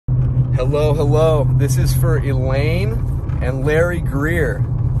Hello, hello. This is for Larraine and Larry Greer.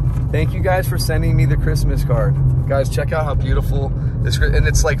 Thank you guys for sending me the Christmas card. Guys, check out how beautiful this, and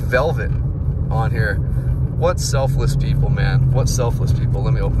it's like velvet on here. What selfless people, man. What selfless people.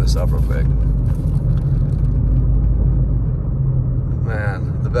 Let me open this up real quick.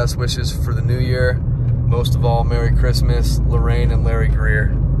 Man, the best wishes for the new year. Most of all, Merry Christmas, Larraine and Larry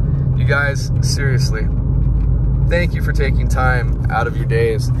Greer. You guys, seriously, thank you for taking time out of your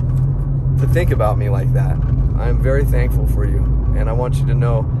days to think about me like that. I'm very thankful for you, and I want you to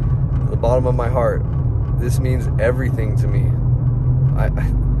know, at the bottom of my heart, this means everything to me.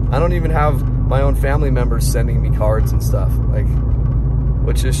 I don't even have my own family members sending me cards and stuff, like,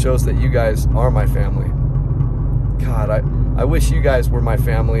 which just shows that you guys are my family. God, I wish you guys were my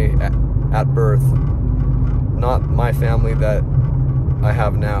family at birth, not my family that I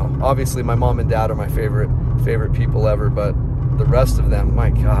have now. Obviously, my mom and dad are my favorite people ever, but the rest of them, my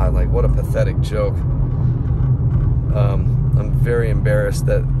God, like, what a pathetic joke. I'm very embarrassed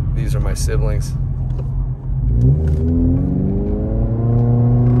that these are my siblings.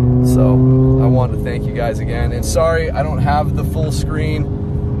 So I wanted to thank you guys again, and sorry I don't have the full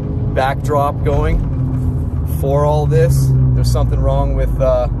screen backdrop going for all this. There's something wrong with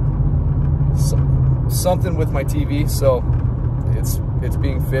something with my TV, so it's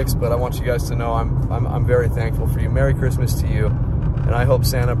being fixed, but I want you guys to know I'm very thankful for you. Merry Christmas to you, and I hope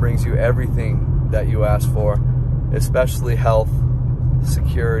Santa brings you everything that you ask for, especially health,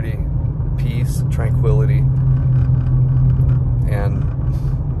 security, peace, tranquility, and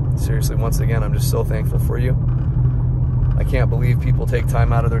seriously, once again, I'm just so thankful for you. I can't believe people take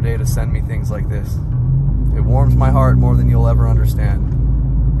time out of their day to send me things like this. It warms my heart more than you'll ever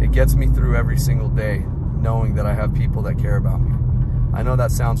understand. It gets me through every single day, knowing that I have people that care about me. I know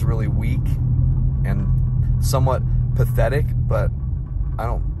that sounds really weak and somewhat pathetic, but I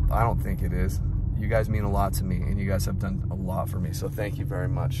don't think it is. You guys mean a lot to me, and you guys have done a lot for me, so thank you very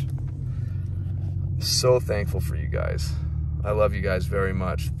much. So thankful for you guys. I love you guys very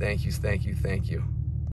much. Thank you, thank you, thank you.